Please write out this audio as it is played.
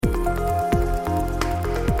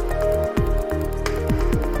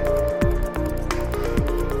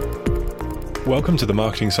Welcome to the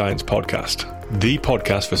Marketing Science Podcast, the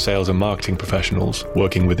podcast for sales and marketing professionals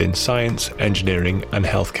working within science, engineering, and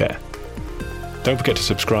healthcare. Don't forget to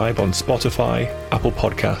subscribe on Spotify, Apple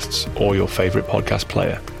Podcasts, or your favorite podcast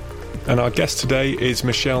player. And our guest today is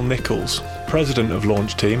Michelle Nichols, President of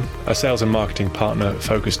Launch Team, a sales and marketing partner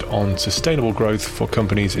focused on sustainable growth for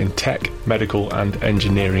companies in tech, medical, and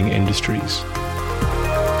engineering industries.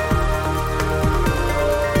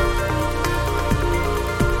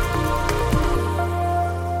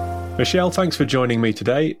 Michelle, thanks for joining me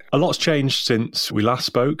today. A lot's changed since we last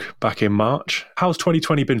spoke back in March. How's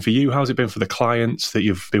 2020 been for you? How's it been for the clients that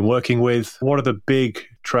you've been working with? What are the big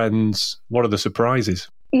trends? What are the surprises?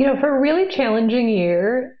 For a really challenging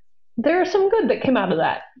year, there are some good that came out of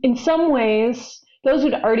that. In some ways, those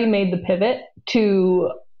who'd already made the pivot to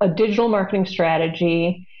a digital marketing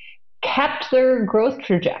strategy kept their growth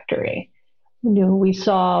trajectory. We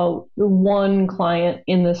saw one client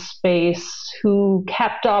in the space who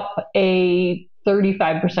kept up a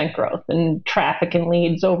 35% growth in traffic and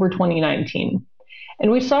leads over 2019.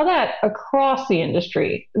 And we saw that across the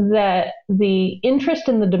industry, that the interest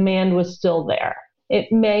and the demand was still there.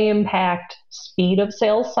 It may impact speed of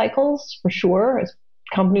sales cycles for sure, as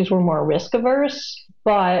companies were more risk averse,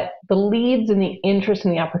 but the leads and the interest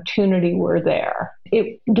and the opportunity were there.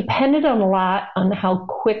 It depended on a lot on how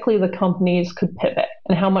quickly the companies could pivot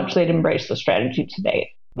and how much they'd embrace the strategy to date.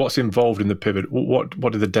 What's involved in the pivot? What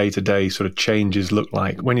do the day-to-day sort of changes look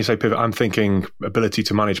like? When you say pivot, I'm thinking ability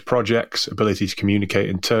to manage projects, ability to communicate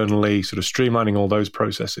internally, sort of streamlining all those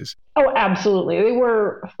processes. Oh, absolutely. They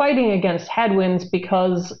were fighting against headwinds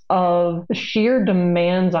because of the sheer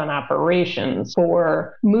demands on operations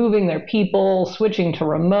for moving their people, switching to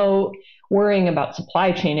remote, worrying about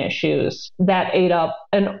supply chain issues. That ate up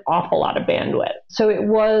an awful lot of bandwidth. So it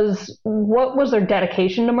was, what was their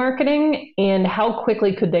dedication to marketing and how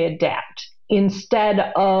quickly could they adapt?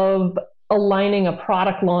 Instead of aligning a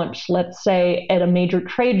product launch, let's say at a major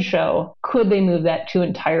trade show, could they move that to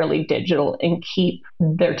entirely digital and keep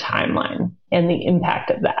their timeline and the impact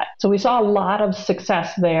of that? So we saw a lot of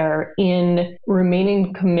success there in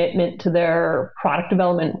remaining commitment to their product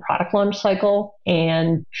development and product launch cycle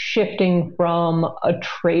and shifting from a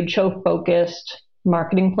trade show focused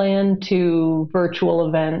marketing plan to virtual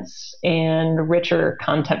events and richer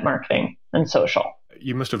content marketing and social.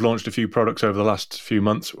 You must have launched a few products over the last few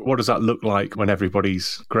months. What does that look like when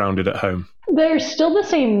everybody's grounded at home? There's still the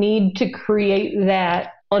same need to create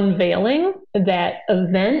that unveiling, that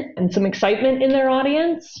event, and some excitement in their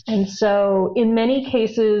audience. And so in many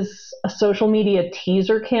cases, a social media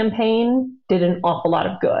teaser campaign did an awful lot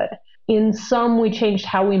of good. In some, we changed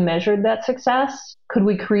how we measured that success. Could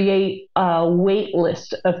we create a wait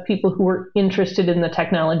list of people who were interested in the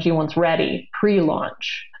technology once ready,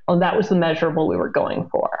 pre-launch? That was the measurable we were going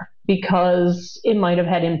for, because it might have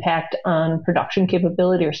had impact on production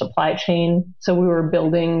capability or supply chain. So we were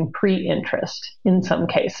building pre-interest in some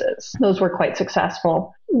cases. Those were quite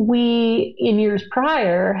successful. We, in years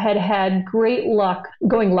prior, had great luck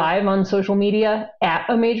going live on social media at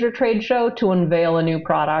a major trade show to unveil a new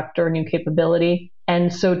product or a new capability.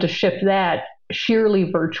 And so to shift that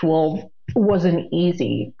sheerly virtual was an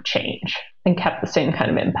easy change and kept the same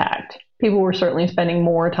kind of impact. People were certainly spending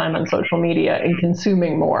more time on social media and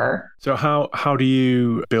consuming more. So how do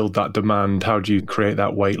you build that demand? How do you create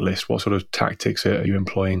that wait list? What sort of tactics are you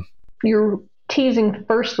employing? You're teasing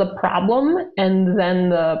first the problem and then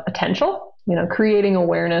the potential, creating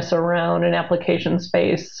awareness around an application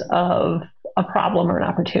space of a problem or an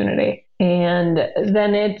opportunity. And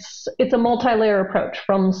then it's a multi-layer approach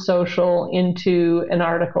from social into an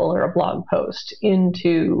article or a blog post,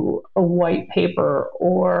 into a white paper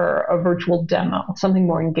or a virtual demo, something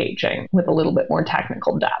more engaging with a little bit more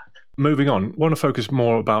technical depth. Moving on, I want to focus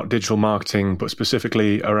more about digital marketing, but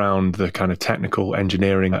specifically around the kind of technical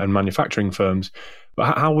engineering and manufacturing firms.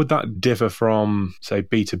 But how would that differ from, say,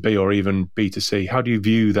 B2B or even B2C? How do you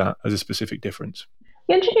view that as a specific difference?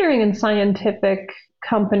 Engineering and scientific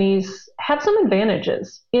companies have some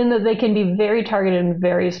advantages in that they can be very targeted and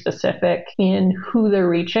very specific in who they're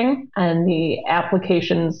reaching and the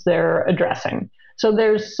applications they're addressing. So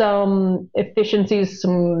there's some efficiencies,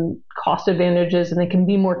 some cost advantages, and they can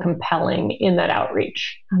be more compelling in that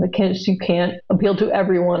outreach because you can't appeal to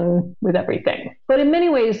everyone with everything. But in many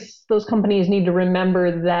ways, those companies need to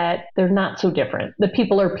remember that they're not so different, that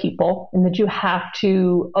people are people, and that you have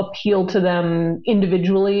to appeal to them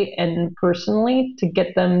individually and personally to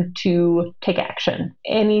get them to take action.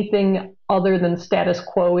 Anything other than status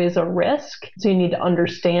quo is a risk. So you need to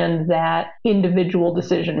understand that individual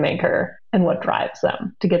decision maker and what drives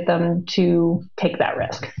them to get them to take that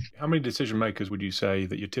risk. How many decision makers would you say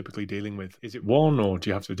that you're typically dealing with? Is it one, or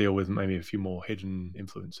do you have to deal with maybe a few more hidden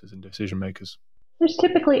influencers and decision makers? There's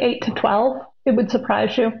typically 8 to 12. It would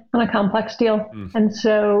surprise you on a complex deal. And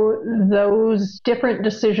so those different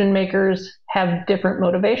decision makers have different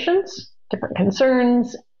motivations, different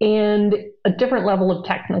concerns, and a different level of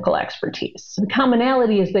technical expertise. The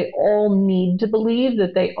commonality is they all need to believe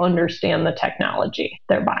that they understand the technology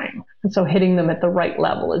they're buying. And so hitting them at the right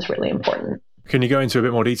level is really important. Can you go into a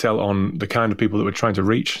bit more detail on the kind of people that we're trying to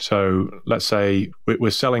reach? So let's say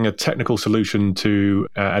we're selling a technical solution to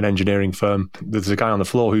an engineering firm. There's a guy on the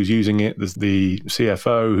floor who's using it. There's the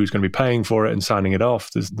CFO who's going to be paying for it and signing it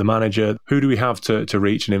off. There's the manager. Who do we have to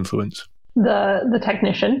reach and influence? The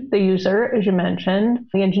technician, the user, as you mentioned,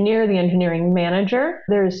 the engineer, the engineering manager.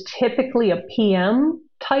 There's typically a PM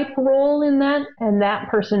type role in that, and that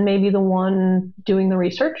person may be the one doing the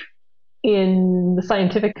research. In the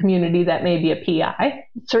scientific community, that may be a PI.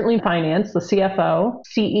 Certainly finance, the CFO,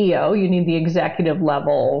 CEO, you need the executive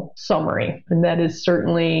level summary. And that is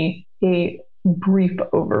certainly a brief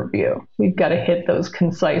overview. We've got to hit those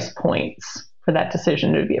concise points for that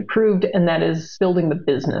decision to be approved. And that is building the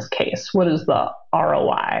business case. What is the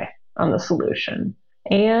ROI on the solution?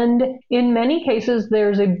 And in many cases,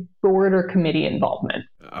 there's a board or committee involvement.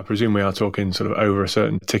 I presume we are talking sort of over a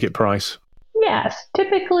certain ticket price. Yes,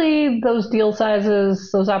 typically those deal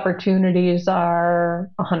sizes, those opportunities are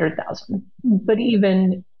 100,000. But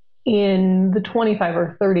even in the 25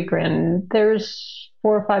 or 30 grand, there's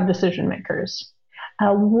 4 or 5 decision makers.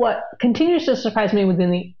 What continues to surprise me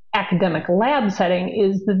within the academic lab setting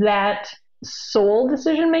is that sole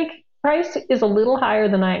decision make price is a little higher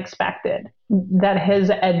than I expected. That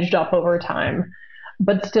has edged up over time.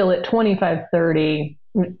 But still at 25, 30,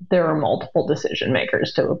 there are multiple decision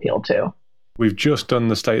makers to appeal to. We've just done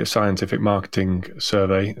the State of Scientific Marketing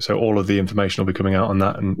survey, so all of the information will be coming out on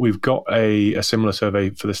that. And we've got a similar survey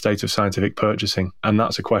for the State of Scientific Purchasing. And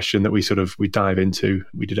that's a question that we dive into.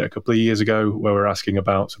 We did it a couple of years ago where we're asking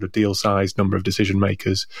about sort of deal size, number of decision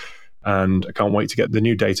makers. And I can't wait to get the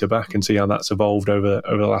new data back and see how that's evolved over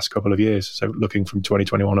the last couple of years. So looking from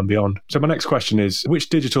 2021 and beyond. So my next question is, which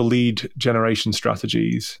digital lead generation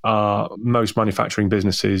strategies are most manufacturing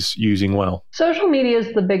businesses using well? Social media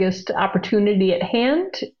is the biggest opportunity at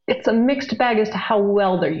hand. It's a mixed bag as to how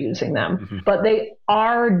well they're using them, but they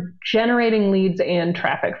are generating leads and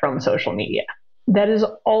traffic from social media. That is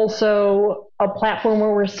also a platform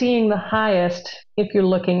where we're seeing the highest, if you're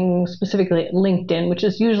looking specifically at LinkedIn, which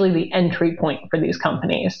is usually the entry point for these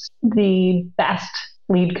companies, the best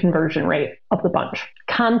lead conversion rate of the bunch.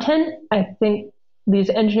 Content, I think these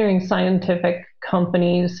engineering scientific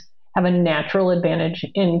companies have a natural advantage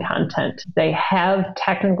in content. They have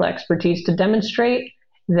technical expertise to demonstrate,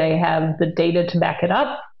 they have the data to back it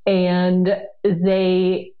up, and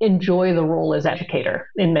they enjoy the role as educator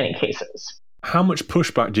in many cases. How much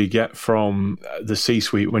pushback do you get from the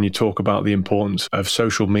C-suite when you talk about the importance of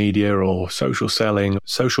social media or social selling?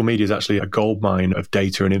 Social media is actually a goldmine of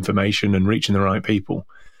data and information and reaching the right people.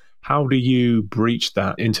 How do you breach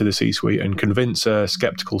that into the C-suite and convince a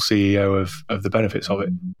skeptical CEO of the benefits of it?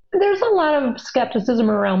 There's a lot of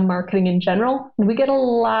skepticism around marketing in general. We get a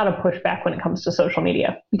lot of pushback when it comes to social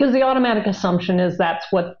media because the automatic assumption is that's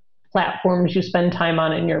what platforms you spend time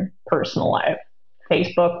on in your personal life.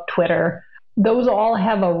 Facebook, Twitter. Those all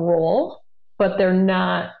have a role, but they're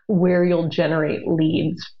not where you'll generate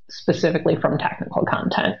leads specifically from technical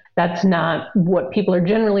content. That's not what people are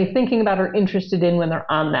generally thinking about or interested in when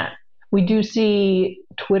they're on that. We do see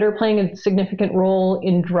Twitter playing a significant role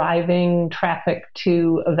in driving traffic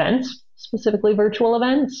to events, specifically virtual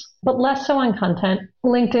events, but less so on content.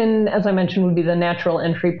 LinkedIn, as I mentioned, would be the natural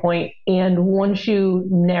entry point. And once you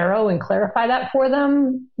narrow and clarify that for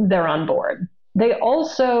them, they're on board. They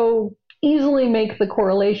also easily make the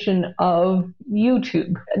correlation of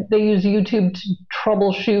YouTube. They use YouTube to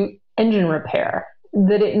troubleshoot engine repair,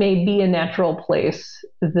 that it may be a natural place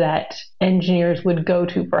that engineers would go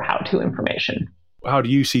to for how-to information. How do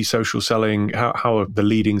you see social selling? How are the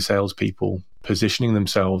leading salespeople positioning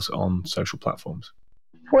themselves on social platforms?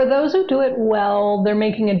 For those who do it well, they're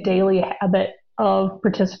making a daily habit of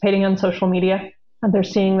participating on social media. And they're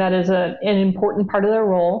seeing that as an important part of their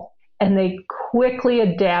role. And they quickly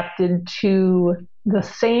adapted to the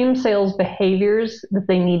same sales behaviors that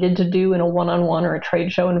they needed to do in a one-on-one or a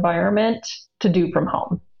trade show environment to do from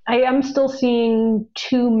home. I am still seeing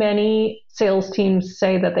too many sales teams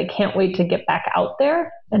say that they can't wait to get back out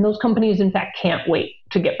there. And those companies, in fact, can't wait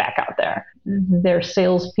to get back out there. Their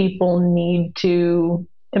salespeople need to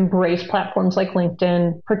embrace platforms like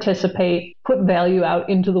LinkedIn, participate, put value out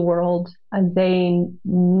into the world. And they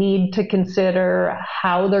need to consider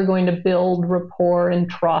how they're going to build rapport and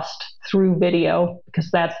trust through video, because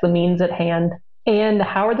that's the means at hand, and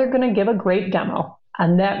how are they going to give a great demo.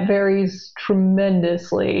 And that varies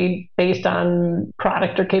tremendously based on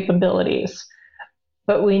product or capabilities.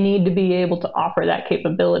 But we need to be able to offer that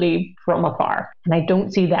capability from afar. And I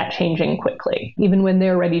don't see that changing quickly. Even when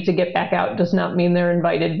they're ready to get back out does not mean they're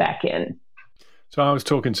invited back in. So I was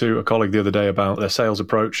talking to a colleague the other day about their sales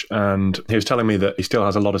approach, and he was telling me that he still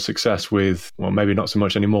has a lot of success with, well, maybe not so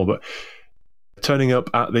much anymore, but turning up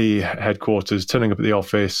at the headquarters, turning up at the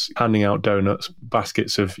office, handing out donuts,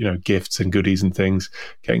 baskets of, gifts and goodies and things,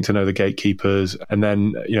 getting to know the gatekeepers, and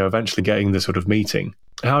then, eventually getting the sort of meeting.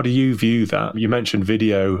 How do you view that? You mentioned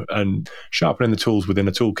video and sharpening the tools within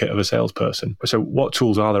a toolkit of a salesperson. So what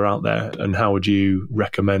tools are there out there, and how would you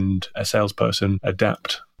recommend a salesperson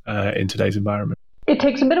adapt in today's environment? It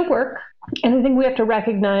takes a bit of work. And I think we have to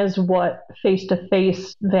recognize what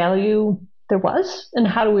face-to-face value there was and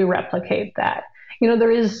how do we replicate that.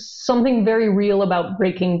 There is something very real about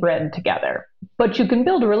breaking bread together, but you can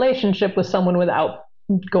build a relationship with someone without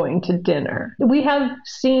going to dinner. We have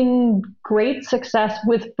seen great success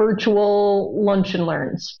with virtual lunch and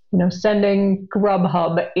learns, sending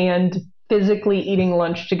Grubhub and physically eating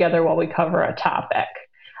lunch together while we cover a topic.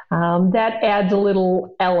 That adds a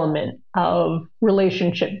little element of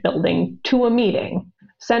relationship building to a meeting.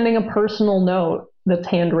 Sending a personal note that's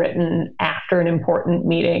handwritten after an important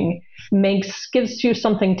meeting gives you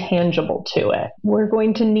something tangible to it. We're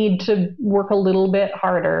going to need to work a little bit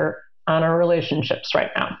harder on our relationships right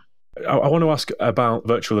now. I want to ask about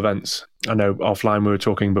virtual events. I know offline we were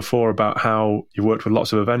talking before about how you worked with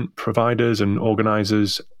lots of event providers and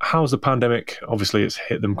organizers. How's the pandemic? Obviously, it's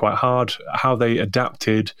hit them quite hard. How they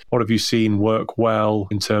adapted? What have you seen work well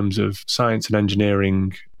in terms of science and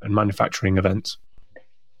engineering and manufacturing events?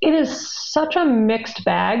 It is such a mixed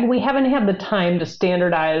bag. We haven't had the time to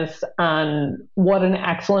standardize on what an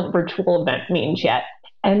excellent virtual event means yet.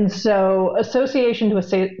 And so association to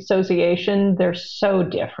association, they're so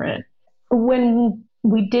different. When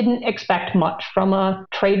we didn't expect much from a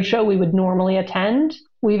trade show we would normally attend,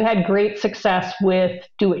 we've had great success with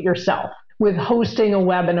do-it-yourself, with hosting a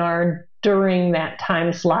webinar during that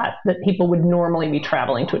time slot that people would normally be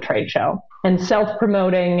traveling to a trade show, and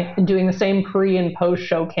self-promoting and doing the same pre- and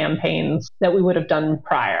post-show campaigns that we would have done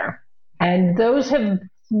prior. And those have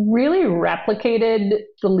really replicated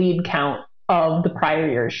the lead count of the prior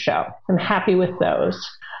year's show. I'm happy with those.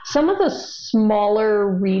 Some of the smaller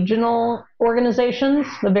regional organizations,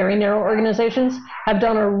 the very narrow organizations, have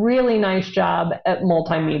done a really nice job at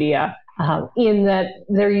multimedia in that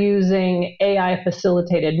they're using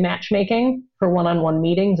AI-facilitated matchmaking for one-on-one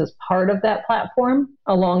meetings as part of that platform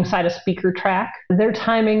alongside a speaker track. They're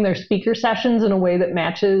timing their speaker sessions in a way that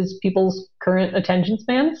matches people's current attention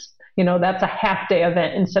spans. That's a half-day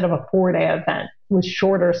event instead of a 4-day event with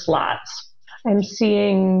shorter slots. I'm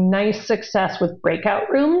seeing nice success with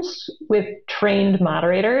breakout rooms with trained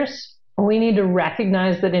moderators. We need to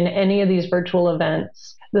recognize that in any of these virtual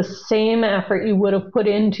events, the same effort you would have put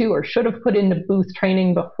into or should have put into booth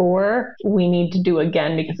training before, we need to do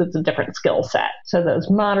again because it's a different skill set. So those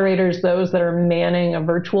moderators, those that are manning a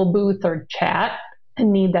virtual booth or chat,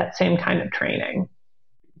 need that same kind of training.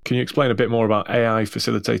 Can you explain a bit more about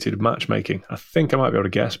AI-facilitated matchmaking? I think I might be able to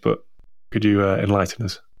guess, but could you enlighten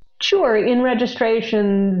us? Sure. In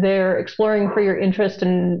registration, they're exploring for your interest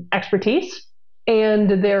and expertise,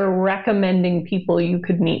 and they're recommending people you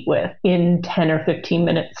could meet with in 10 or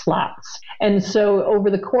 15-minute slots. And so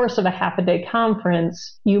over the course of a half-a-day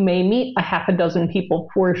conference, you may meet a half a dozen people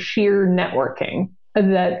for sheer networking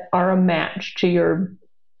that are a match to your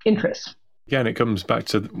interests. Again, it comes back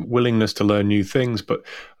to willingness to learn new things, but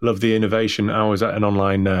I love the innovation. I was at an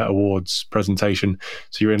online awards presentation.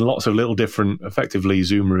 So you're in lots of little different, effectively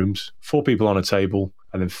Zoom rooms, 4 people on a table,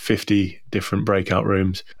 and then 50 different breakout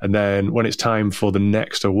rooms. And then when it's time for the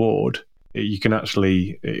next award,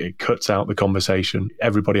 it cuts out the conversation.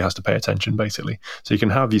 Everybody has to pay attention, basically. So you can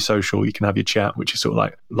have your social, you can have your chat, which is sort of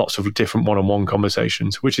like lots of different one-on-one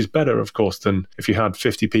conversations, which is better, of course, than if you had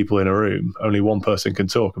 50 people in a room, only one person can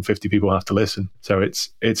talk and 50 people have to listen. So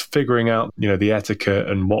it's figuring out, the etiquette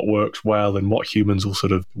and what works well and what humans will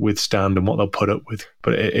sort of withstand and what they'll put up with.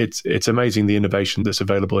 But it's amazing the innovation that's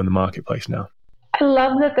available in the marketplace now. I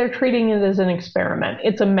love that they're treating it as an experiment.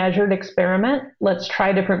 It's a measured experiment. Let's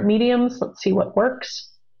try different mediums. Let's see what works.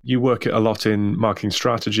 You work a lot in marketing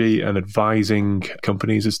strategy and advising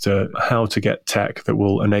companies as to how to get tech that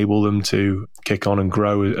will enable them to kick on and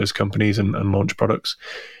grow as companies and launch products.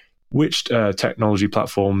 Which technology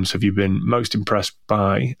platforms have you been most impressed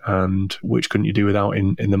by, and which couldn't you do without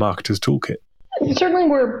in the Marketer's Toolkit? Certainly,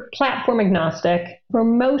 we're platform agnostic. For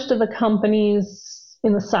most of the companies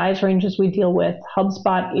in the size ranges we deal with,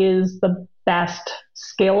 HubSpot is the best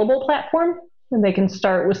scalable platform. And they can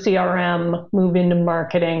start with CRM, move into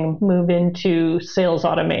marketing, move into sales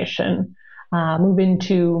automation, move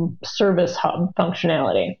into Service Hub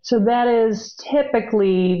functionality. So that is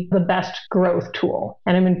typically the best growth tool.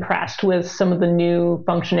 And I'm impressed with some of the new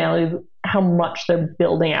functionality, how much they're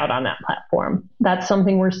building out on that platform. That's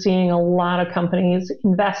something we're seeing a lot of companies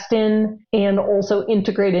invest in and also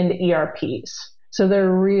integrate into ERPs. So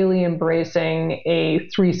they're really embracing a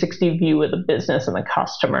 360 view of the business and the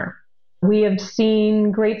customer. We have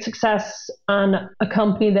seen great success on a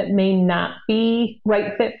company that may not be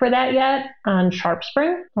right fit for that yet, on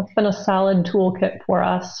SharpSpring. That's been a solid toolkit for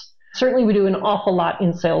us. Certainly we do an awful lot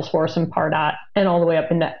in Salesforce and Pardot and all the way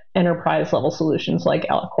up into enterprise level solutions like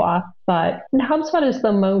Eloqua. But HubSpot is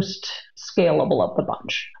the most scalable of the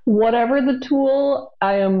bunch. Whatever the tool,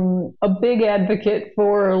 I am a big advocate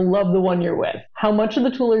for love the one you're with. How much of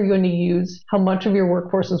the tool are you going to use? How much of your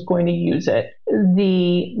workforce is going to use it?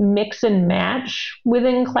 The mix and match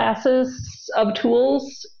within classes of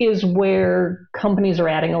tools is where companies are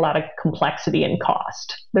adding a lot of complexity and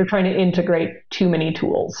cost. They're trying to integrate too many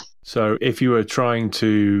tools. So if you were trying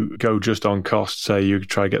to go just on cost, say you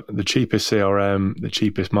try to get the cheapest CRM, the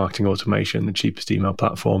cheapest marketing automation, the cheapest email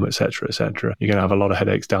platform, et cetera, you're going to have a lot of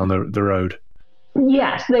headaches down the road.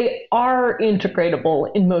 Yes, they are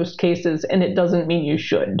integratable in most cases, and it doesn't mean you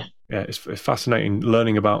should. Yeah, it's fascinating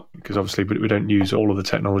learning about, because obviously we don't use all of the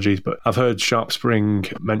technologies, but I've heard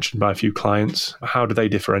SharpSpring mentioned by a few clients. How do they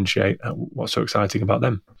differentiate? What's so exciting about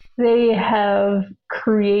them? They have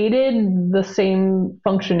created the same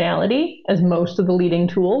functionality as most of the leading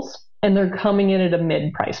tools, and they're coming in at a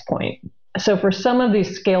mid-price point. So for some of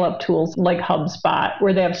these scale-up tools like HubSpot,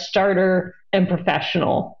 where they have starter and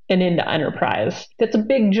professional and into enterprise, that's a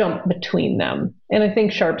big jump between them. And I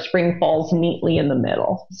think SharpSpring falls neatly in the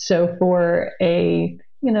middle. So for a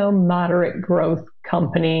moderate growth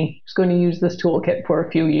company who's going to use this toolkit for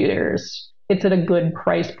a few years, it's at a good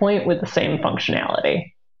price point with the same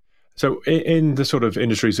functionality. So in the sort of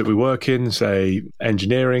industries that we work in, say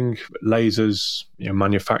engineering, lasers,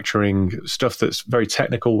 manufacturing, stuff that's very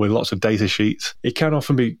technical with lots of data sheets, it can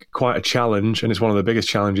often be quite a challenge. And it's one of the biggest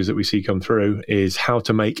challenges that we see come through is how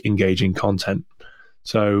to make engaging content.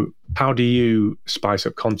 So how do you spice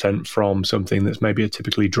up content from something that's maybe a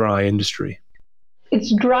typically dry industry?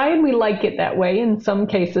 It's dry and we like it that way in some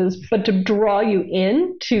cases, but to draw you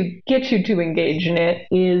in, to get you to engage in it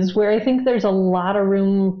is where I think there's a lot of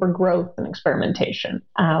room for growth and experimentation.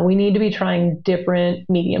 We need to be trying different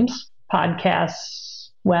mediums,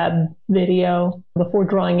 podcasts, web, video, before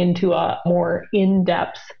drawing into a more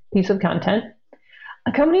in-depth piece of content.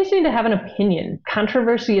 Companies need to have an opinion.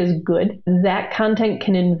 Controversy is good. That content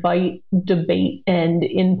can invite debate and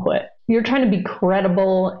input. You're trying to be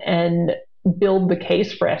credible and build the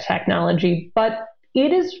case for a technology, but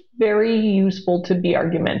it is very useful to be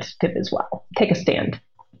argumentative as well. Take a stand.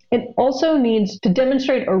 It also needs to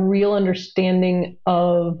demonstrate a real understanding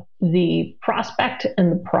of the prospect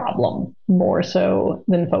and the problem, more so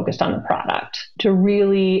than focused on the product, to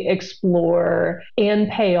really explore and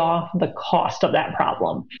pay off the cost of that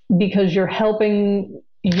problem, because you're helping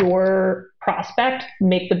your prospect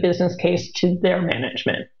make the business case to their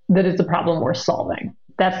management that it's a problem worth solving.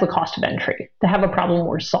 That's the cost of entry, to have a problem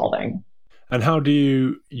worth solving. And how do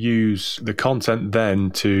you use the content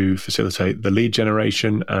then to facilitate the lead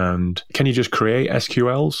generation? And can you just create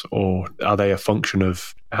SQLs, or are they a function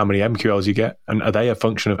of how many MQLs you get? And are they a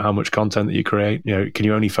function of how much content that you create? Can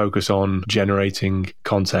you only focus on generating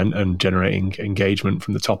content and generating engagement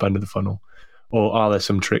from the top end of the funnel? Or are there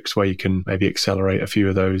some tricks where you can maybe accelerate a few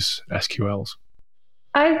of those SQLs?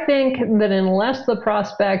 I think that unless the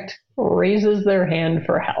prospect raises their hand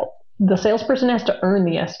for help, the salesperson has to earn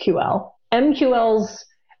the SQL. MQLs,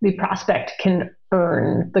 the prospect can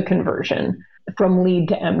earn the conversion from lead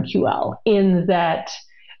to MQL in that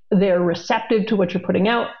they're receptive to what you're putting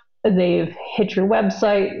out. They've hit your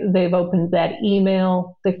website. They've opened that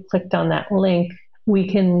email. They've clicked on that link. We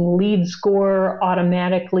can lead score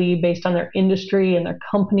automatically based on their industry and their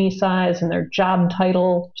company size and their job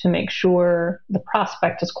title to make sure the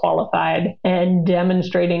prospect is qualified and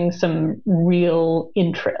demonstrating some real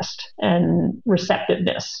interest and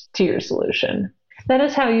receptiveness to your solution. That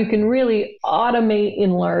is how you can really automate,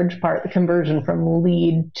 in large part, the conversion from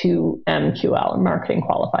lead to MQL, or marketing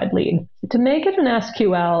qualified lead. To make it an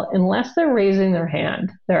SQL, unless they're raising their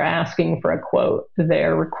hand, they're asking for a quote,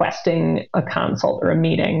 they're requesting a consult or a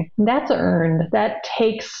meeting, that's earned. That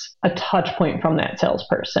takes a touch point from that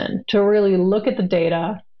salesperson to really look at the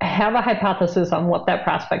data, have a hypothesis on what that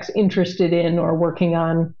prospect's interested in or working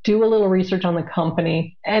on, do a little research on the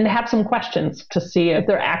company, and have some questions to see if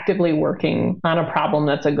they're actively working on a problem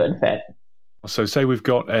that's a good fit. So say we've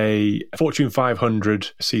got a Fortune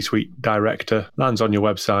 500 C-suite director, lands on your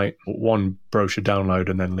website, one brochure download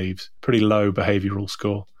and then leaves. Pretty low behavioral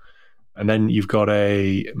score. And then you've got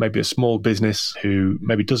maybe a small business who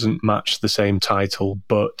maybe doesn't match the same title,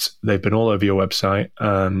 but they've been all over your website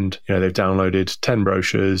and they've downloaded 10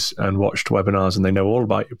 brochures and watched webinars and they know all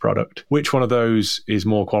about your product. Which one of those is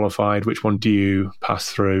more qualified? Which one do you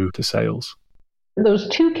pass through to sales? Those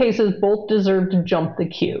two cases both deserve to jump the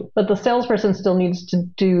queue, but the salesperson still needs to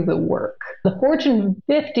do the work. The Fortune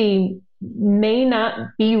 50 may not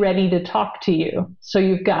be ready to talk to you, so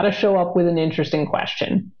you've got to show up with an interesting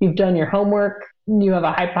question. You've done your homework, you have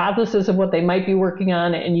a hypothesis of what they might be working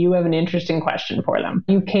on, and you have an interesting question for them.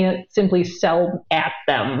 You can't simply sell at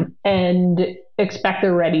them and expect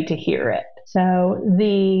they're ready to hear it. So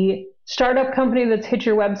the startup company that's hit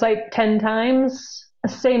your website 10 times,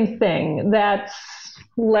 same thing. That's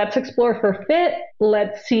let's explore for fit.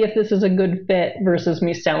 Let's see if this is a good fit versus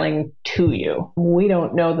me selling to you. We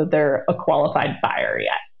don't know that they're a qualified buyer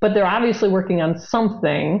yet, but they're obviously working on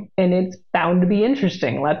something and it's bound to be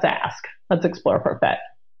interesting. Let's ask. Let's explore for fit.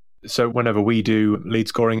 So whenever we do lead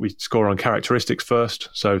scoring, we score on characteristics first.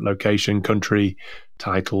 So location, country,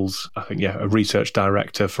 titles. I think, a research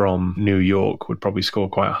director from New York would probably score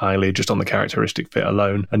quite highly just on the characteristic fit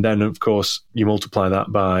alone. And then, of course, you multiply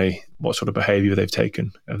that by what sort of behavior they've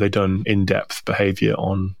taken. Have they done in-depth behavior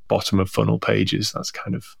on bottom of funnel pages? That's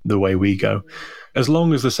kind of the way we go. As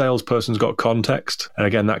long as the salesperson's got context, and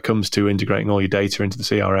again, that comes to integrating all your data into the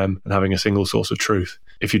CRM and having a single source of truth.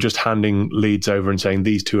 If you're just handing leads over and saying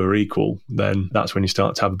these two are equal, then that's when you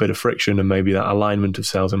start to have a bit of friction and maybe that alignment of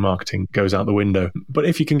sales and marketing goes out the window. But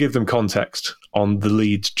if you can give them context on the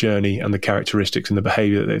lead's journey and the characteristics and the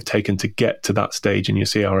behavior that they've taken to get to that stage in your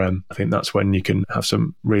CRM, I think that's when you can have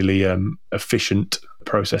some really efficient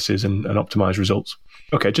processes and optimized results.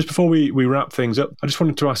 Okay, just before we wrap things up, I just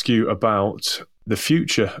wanted to ask you about the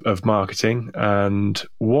future of marketing and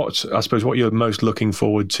what you're most looking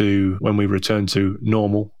forward to when we return to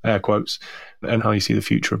normal, air quotes, and how you see the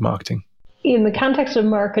future of marketing. In the context of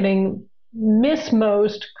marketing, miss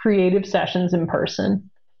most creative sessions in person.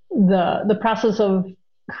 The process of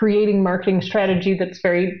creating marketing strategy that's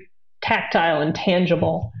very tactile and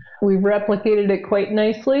tangible. We've replicated it quite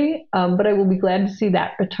nicely, but I will be glad to see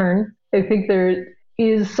that return. I think there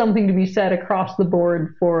is something to be said across the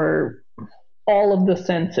board for all of the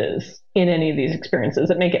senses in any of these experiences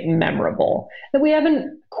that make it memorable that we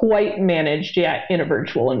haven't quite managed yet in a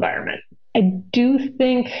virtual environment. I do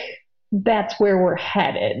think that's where we're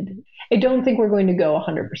headed. I don't think we're going to go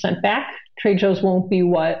 100% back. Trade shows won't be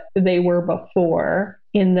what they were before,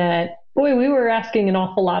 in that, boy, we were asking an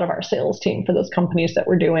awful lot of our sales team for those companies that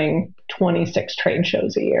were doing 26 trade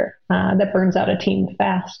shows a year. That burns out a team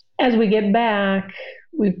fast. As we get back,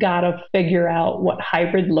 we've got to figure out what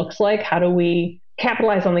hybrid looks like. How do we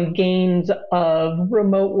capitalize on the gains of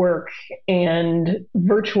remote work and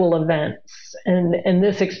virtual events and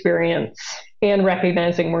this experience, and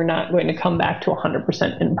recognizing we're not going to come back to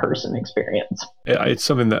 100% in-person experience. It's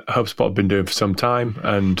something that HubSpot have been doing for some time,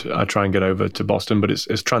 and I try and get over to Boston, but it's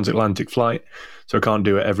transatlantic flight, so I can't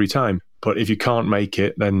do it every time. But if you can't make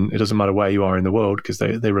it, then it doesn't matter where you are in the world, because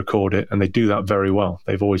they record it, and they do that very well.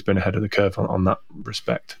 They've always been ahead of the curve on that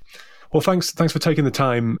respect. Well, thanks for taking the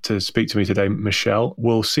time to speak to me today, Michelle.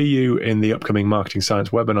 We'll see you in the upcoming Marketing Science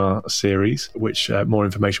webinar series, which more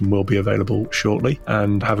information will be available shortly,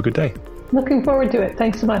 and have a good day. Looking forward to it.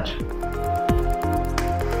 Thanks so much.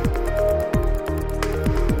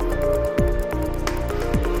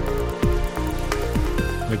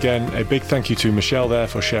 Again, a big thank you to Michelle there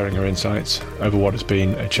for sharing her insights over what has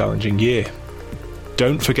been a challenging year.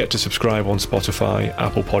 Don't forget to subscribe on Spotify,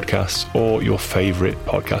 Apple Podcasts, or your favorite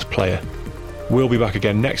podcast player. We'll be back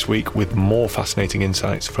again next week with more fascinating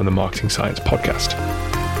insights from the Marketing Science podcast.